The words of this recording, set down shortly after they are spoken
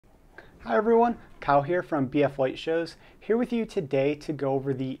Hi everyone, Kyle here from BF Light Shows, here with you today to go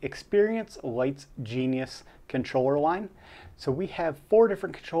over the Experience Lights Genius controller line. So we have 4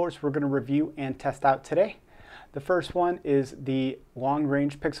 different controllers we're going to review and test out today. The first one is the long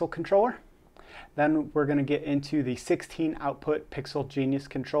range pixel controller. Then we're going to get into the 16 output Pixel Genius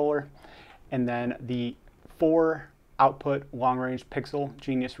controller, and then the 4 output long range Pixel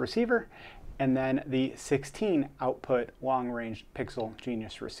Genius receiver, and then the 16 output long range Pixel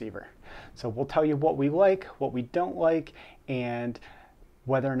Genius receiver. So we'll tell you what we like, what we don't like, and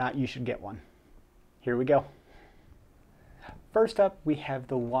whether or not you should get one. Here we go. First up, we have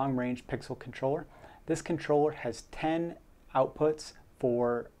the long range Pixel controller. This controller has 10 outputs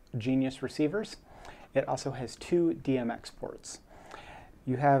for Genius receivers. It also has 2 DMX ports.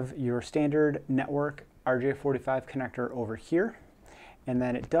 You have your standard network RJ45 connector over here, and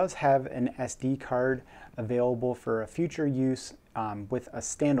then it does have an SD card available for a future use with a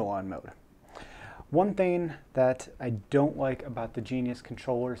standalone mode. One thing that I don't like about the Genius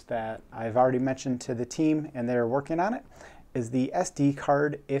controllers that I've already mentioned to the team and they're working on it is the SD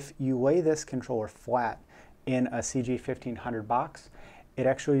card. If you lay this controller flat in a CG1500 box, it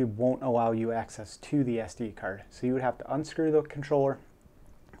actually won't allow you access to the SD card. So you would have to unscrew the controller,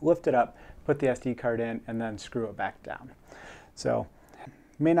 lift it up, put the SD card in, and then screw it back down. So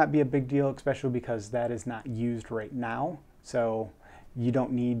may not be a big deal, especially because that is not used right now. So you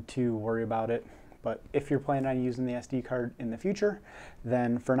don't need to worry about it. But if you're planning on using the SD card in the future,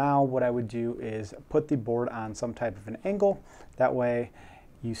 then for now what I would do is put the board on some type of an angle. That way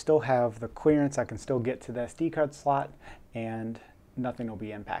you still have the clearance. I can still get to the SD card slot and nothing will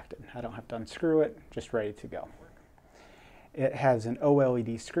be impacted. I don't have to unscrew it, just ready to go. It has an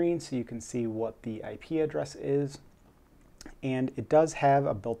OLED screen so you can see what the IP address is. And it does have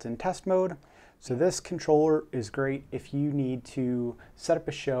a built-in test mode. So this controller is great if you need to set up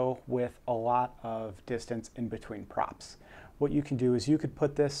a show with a lot of distance in between props. What you can do is you could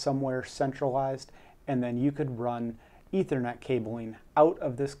put this somewhere centralized, and then you could run Ethernet cabling out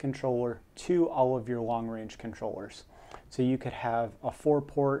of this controller to all of your long-range controllers. So you could have a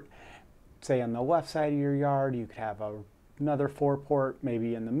 4-port, say on the left side of your yard, you could have another 4-port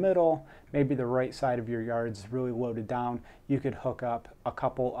maybe in the middle, maybe the right side of your yard is really loaded down. You could hook up a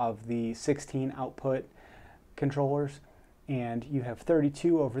couple of the 16 output controllers, and you have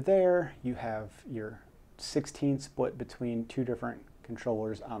 32 over there. You have your 16 split between 2 different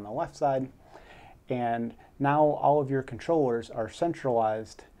controllers on the left side, and now all of your controllers are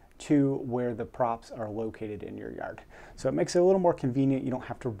centralized to where the props are located in your yard. So it makes it a little more convenient. You don't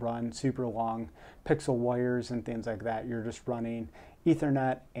have to run super long pixel wires and things like that. You're just running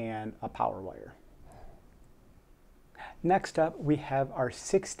Ethernet and a power wire. Next up, we have our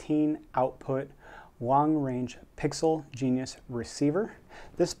 16 output long range Pixel Genius receiver.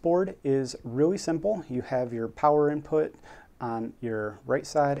 This board is really simple. You have your power input on your right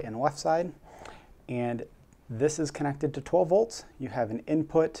side and left side, and this is connected to 12 volts. You have an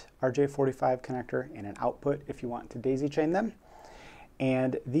input RJ45 connector and an output if you want to daisy chain them.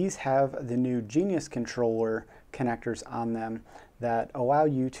 And these have the new Genius controller connectors on them that allow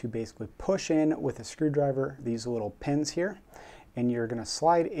you to basically push in with a screwdriver these little pins here, and you're going to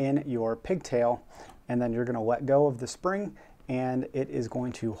slide in your pigtail, and then you're going to let go of the spring, and it is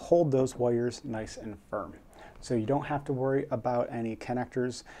going to hold those wires nice and firm. So you don't have to worry about any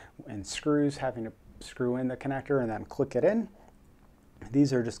connectors and screws having to screw in the connector and then click it in.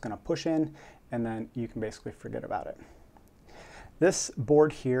 These are just going to push in, and then you can basically forget about it. This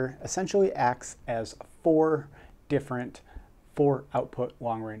board here essentially acts as 4 different 4-output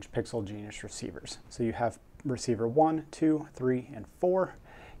long-range Pixel Genius receivers. So you have receiver 1, 2, 3, and 4.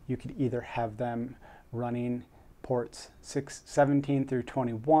 You could either have them running ports 17 through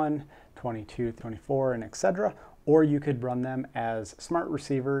 21, 22, 24, and etc., or you could run them as smart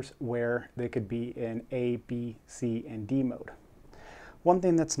receivers where they could be in A, B, C, and D mode. One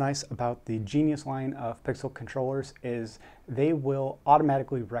thing that's nice about the Genius line of Pixel controllers is they will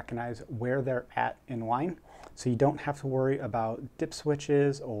automatically recognize where they're at in line, so you don't have to worry about dip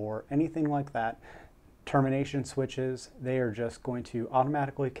switches or anything like that. Termination switches, they are just going to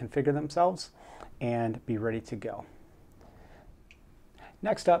automatically configure themselves and be ready to go.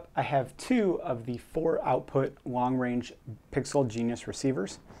 Next up, I have 2 of the 4-output long-range Pixel Genius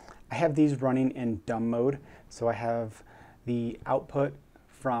receivers. I have these running in dumb mode, so I have the output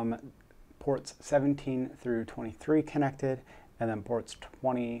from ports 17 through 23 connected, and then ports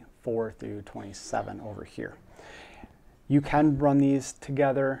 24 through 27 over here. You can run these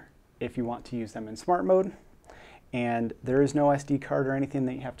together if you want to use them in smart mode, and there is no SD card or anything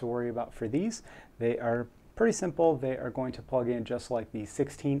that you have to worry about for these. They are pretty simple. They are going to plug in just like the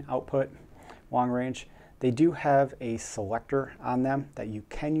 16 output long range. They do have a selector on them that you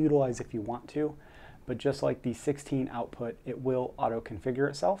can utilize if you want to, but just like the 16 output, it will auto configure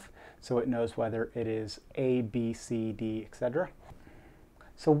itself so it knows whether it is A, B, C, D, etc.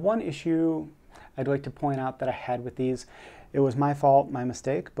 So one issue I'd like to point out that I had with these, it was my fault, my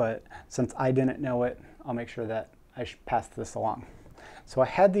mistake, but since I didn't know it, I'll make sure that I pass this along. So I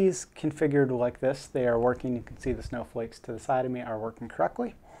had these configured like this. They are working. You can see the snowflakes to the side of me are working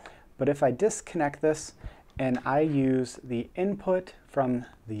correctly. But if I disconnect this and I use the input from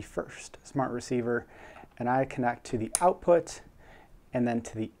the first smart receiver and I connect to the output and then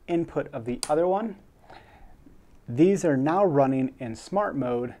to the input of the other one, these are now running in smart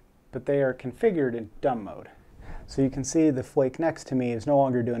mode, but they are configured in dumb mode. So you can see the flake next to me is no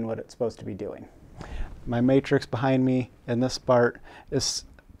longer doing what it's supposed to be doing. My matrix behind me and this part is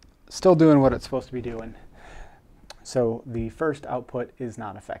still doing what it's supposed to be doing. So the first output is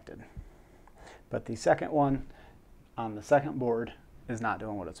not affected. But the second one on the second board is not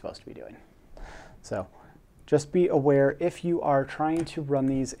doing what it's supposed to be doing. So just be aware, if you are trying to run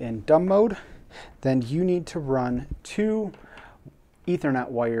these in dumb mode, then you need to run 2 Ethernet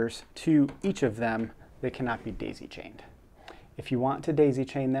wires to each of them. They cannot be daisy chained. If you want to daisy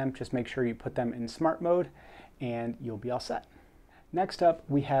chain them, just make sure you put them in smart mode and you'll be all set. Next up,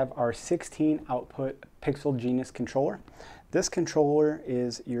 we have our 16 output Pixel Genius controller. This controller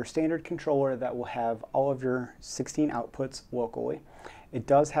is your standard controller that will have all of your 16 outputs locally. It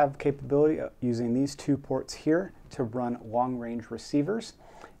does have capability of using these 2 ports here to run long-range receivers.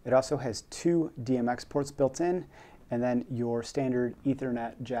 It also has 2 DMX ports built in, and then your standard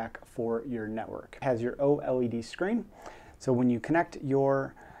Ethernet jack for your network. It has your OLED screen. So when you connect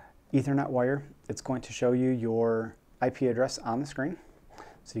your Ethernet wire, it's going to show you your IP address on the screen.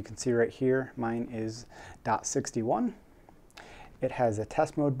 So you can see right here, mine is .61. It has a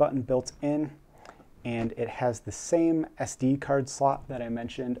test mode button built in, and it has the same SD card slot that I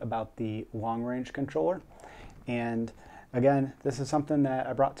mentioned about the long range controller. And again, this is something that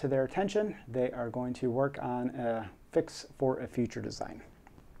I brought to their attention. They are going to work on a fix for a future design.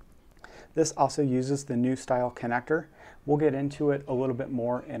 This also uses the new style connector. We'll get into it a little bit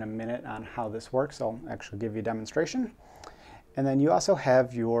more in a minute on how this works. I'll actually give you a demonstration. And then you also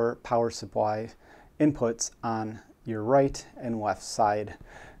have your power supply inputs on your right and left side.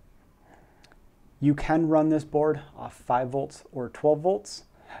 You can run this board off 5 volts or 12 volts.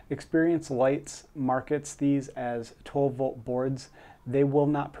 Experience Lights markets these as 12 volt boards. They will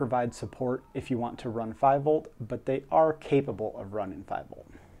not provide support if you want to run 5 volt, but they are capable of running 5 volt.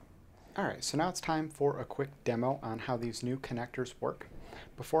 Alright, so now it's time for a quick demo on how these new connectors work.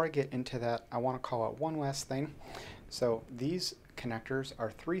 Before I get into that, I want to call out one last thing. So these connectors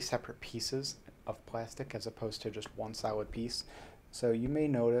are 3 separate pieces of plastic as opposed to just one solid piece. So you may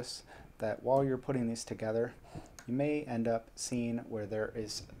notice that while you're putting these together, you may end up seeing where there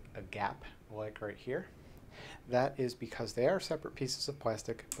is a gap, like right here. That is because they are separate pieces of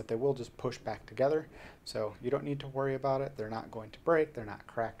plastic, but they will just push back together. So you don't need to worry about it. They're not going to break, they're not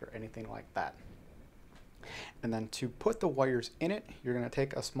cracked or anything like that. And then to put the wires in it, you're going to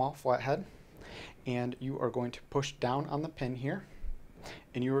take a small flathead and you are going to push down on the pin here,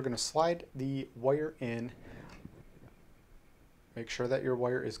 and you are going to slide the wire in. Make sure that your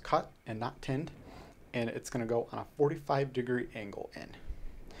wire is cut and not tinned, and it's going to go on a 45-degree angle in.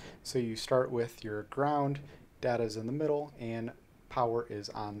 So you start with your ground, data is in the middle, and power is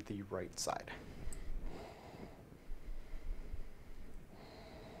on the right side.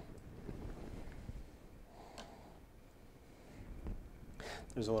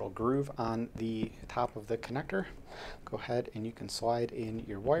 There's a little groove on the top of the connector. Go ahead and you can slide in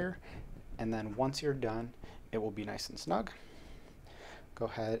your wire, and then once you're done, it will be nice and snug. Go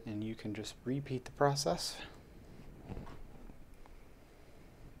ahead and you can just repeat the process.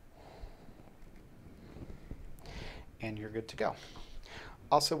 And you're good to go.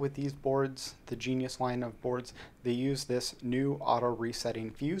 Also with these boards, the Genius line of boards, they use this new auto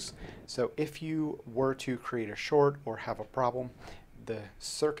resetting fuse. So if you were to create a short or have a problem, the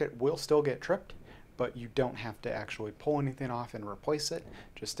circuit will still get tripped, but you don't have to actually pull anything off and replace it.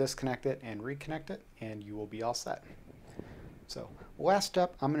 Just disconnect it and reconnect it and you will be all set. So last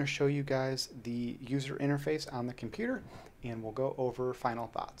up, I'm going to show you guys the user interface on the computer and we'll go over final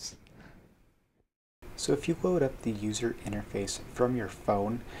thoughts. So if you load up the user interface from your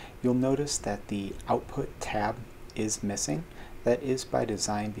phone, you'll notice that the output tab is missing. That is by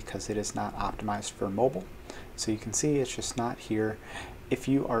design because it is not optimized for mobile. So you can see it's just not here. If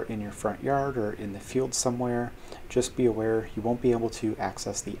you are in your front yard or in the field somewhere, just be aware you won't be able to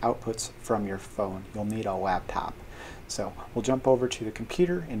access the outputs from your phone. You'll need a laptop. So we'll jump over to the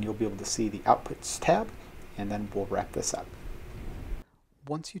computer and you'll be able to see the Outputs tab, and then we'll wrap this up.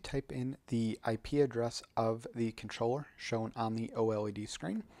 Once you type in the IP address of the controller shown on the OLED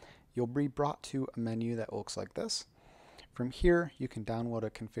screen, you'll be brought to a menu that looks like this. From here, you can download a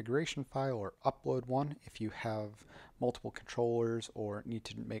configuration file or upload one if you have multiple controllers or need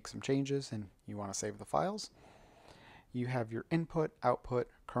to make some changes and you want to save the files. You have your input, output,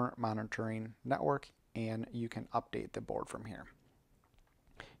 current monitoring, network, and you can update the board from here.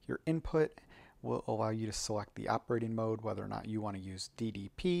 Your input will allow you to select the operating mode, whether or not you want to use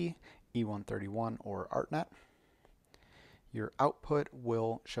DDP, E131, or ArtNet. Your output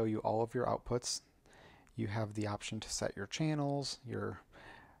will show you all of your outputs. You have the option to set your channels, your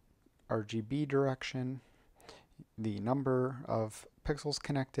RGB direction, the number of pixels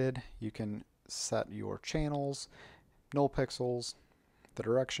connected. You can set your channels, null pixels, the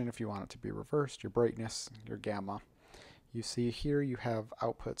direction if you want it to be reversed, your brightness, your gamma. You see here you have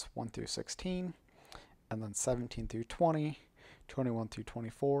outputs 1 through 16, and then 17 through 20, 21 through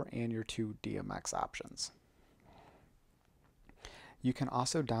 24, and your 2 DMX options. You can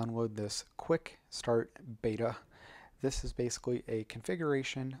also download this Quick Start Beta. This is basically a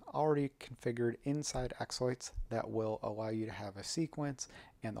configuration already configured inside Xlights that will allow you to have a sequence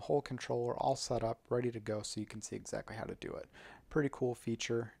and the whole controller all set up, ready to go, so you can see exactly how to do it. Pretty cool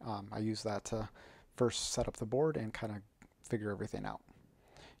feature. I use that to first set up the board and kind of figure everything out.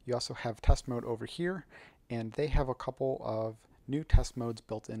 You also have test mode over here, and they have a couple of new test modes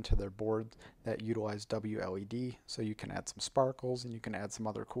built into their board that utilize WLED, so you can add some sparkles and you can add some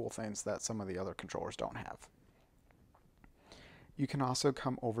other cool things that some of the other controllers don't have. You can also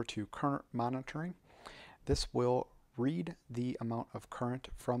come over to current monitoring. This will read the amount of current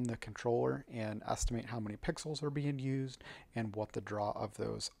from the controller and estimate how many pixels are being used and what the draw of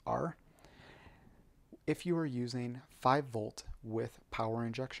those are. If you are using 5 volt with power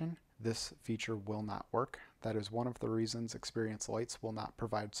injection, this feature will not work. That is one of the reasons Experience Lights will not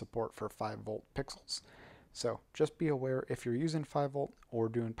provide support for 5 volt pixels. So just be aware, if you're using 5 volt or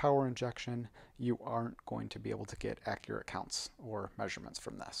doing power injection, you aren't going to be able to get accurate counts or measurements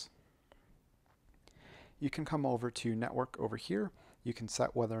from this. You can come over to network over here. You can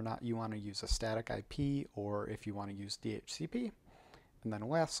set whether or not you want to use a static IP or if you want to use DHCP. And then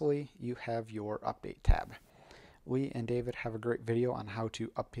lastly, you have your update tab. Lee and David have a great video on how to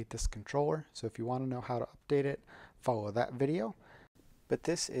update this controller, so if you want to know how to update it, follow that video. But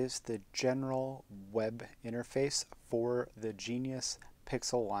this is the general web interface for the Genius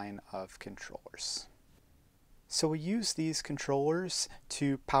Pixel line of controllers. So we use these controllers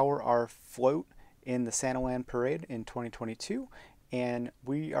to power our float in the Santaland Parade in 2022, and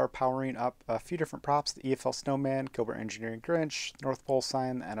we are powering up a few different props: the EFL Snowman, Gilbert Engineering Grinch, North Pole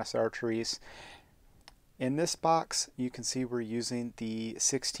sign, the NSR trees. In this box, you can see we're using the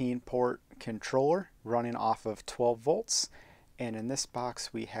 16-port controller running off of 12 volts. And in this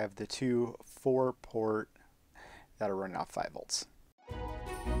box, we have the 2 4-port that are running off 5 volts.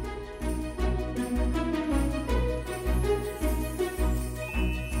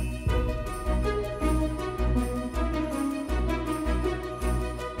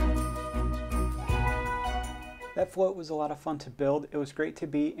 That float was a lot of fun to build. It was great to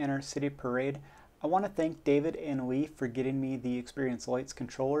be in our city parade. I want to thank David and Lee for getting me the Experience Lights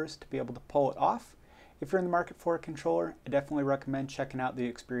controllers to be able to pull it off. If you're in the market for a controller, I definitely recommend checking out the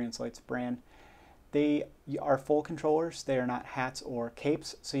Experience Lights brand. They are full controllers. They are not hats or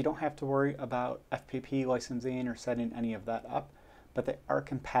capes, so you don't have to worry about FPP licensing or setting any of that up, but they are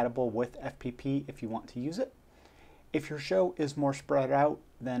compatible with FPP if you want to use it. If your show is more spread out,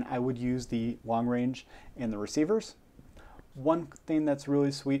 then I would use the long range and the receivers. One thing that's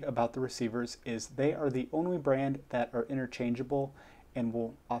really sweet about the receivers is they are the only brand that are interchangeable and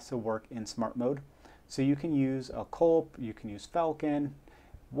will also work in smart mode. So you can use a Culp, you can use Falcon,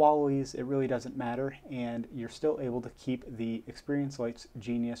 Wally's, it really doesn't matter, and you're still able to keep the Experience Lights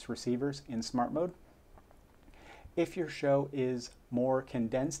Genius receivers in smart mode. If your show is more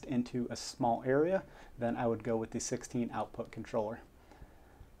condensed into a small area, then I would go with the 16 output controller.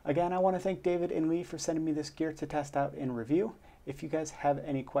 Again, I want to thank David and Lee for sending me this gear to test out and review. If you guys have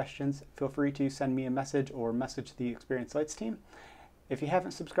any questions, feel free to send me a message or message the Experience Lights team. If you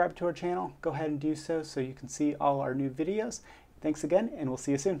haven't subscribed to our channel, go ahead and do so you can see all our new videos. Thanks again, and we'll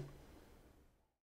see you soon.